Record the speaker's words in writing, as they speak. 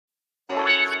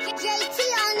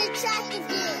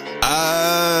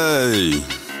Hey,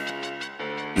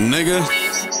 nigga,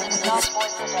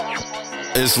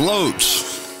 it's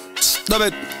Lucci. Stop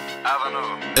it.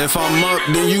 If I'm up,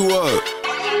 then you up.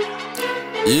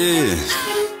 Yeah.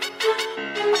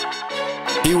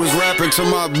 He was rapping to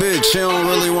my bitch, he don't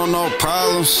really want no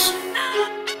problems.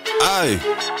 Aye.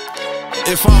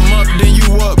 If I'm up, then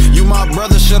you up. You my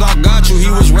brother, shit, I got you.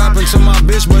 He was rapping to my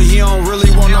bitch, but he don't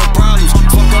really want no problems.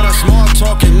 Fuck all that small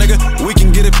talking, nigga. We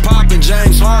can get it poppin'.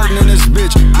 James Harden in this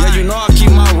bitch. Yeah, you know I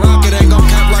keep my rocket. Ain't gon'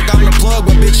 cap like I'm the plug,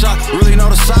 but bitch, I really know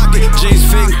the socket. Jeans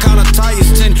fitting kinda tight,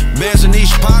 it's 10 bands in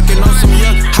each pocket. On some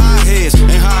young high heads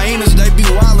and hyenas, they be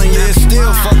wildin'. Yeah,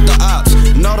 still fuck the ops.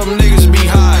 Know them niggas be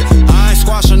high. I ain't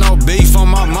squashing no beef on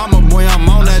my mama, boy, I'm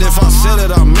on that. If I said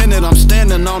it, I'm in it. I'm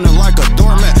standing on it like a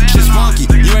doormat. Shit's funky.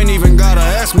 You ain't even gotta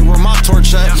ask me where my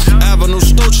torch at. Avenue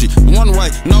Stucci, one way,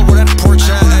 know where that porch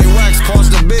at. Hey, Wax, pause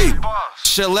the beat.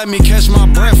 Shit, let me catch my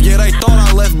breath. Yeah, they thought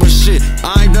I left, but shit,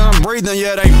 I ain't done breathing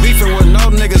yet. Ain't beefing with no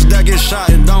niggas that get shot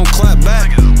and don't clap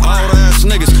back. Old ass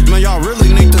niggas, man, y'all really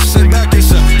need to sit back.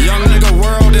 It's a young nigga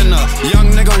world in a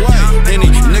young nigga way. Any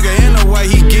nigga in the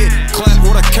way, he get clapped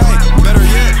with a K. Better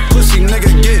yet, pussy nigga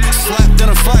get slapped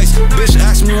in the face. Bitch,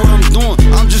 ask me what I'm doing.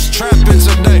 I'm just trapping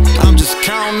today. I'm just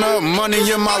counting up money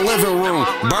in my living room.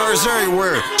 Birds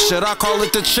everywhere. Shit, I call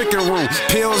it the chicken room.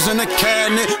 Pills in the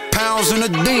cabinet, pounds in the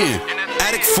den.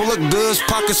 Attic full of goods,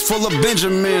 pockets full of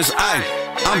Benjamins.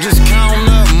 I'm just counting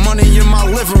up money in my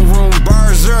living room.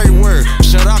 Birds everywhere.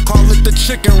 Shit, I call it the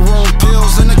chicken room.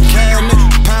 Pills in the cabinet,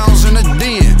 pounds in the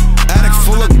den. Attic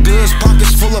full of goods,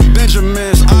 pockets full of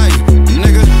Benjamins.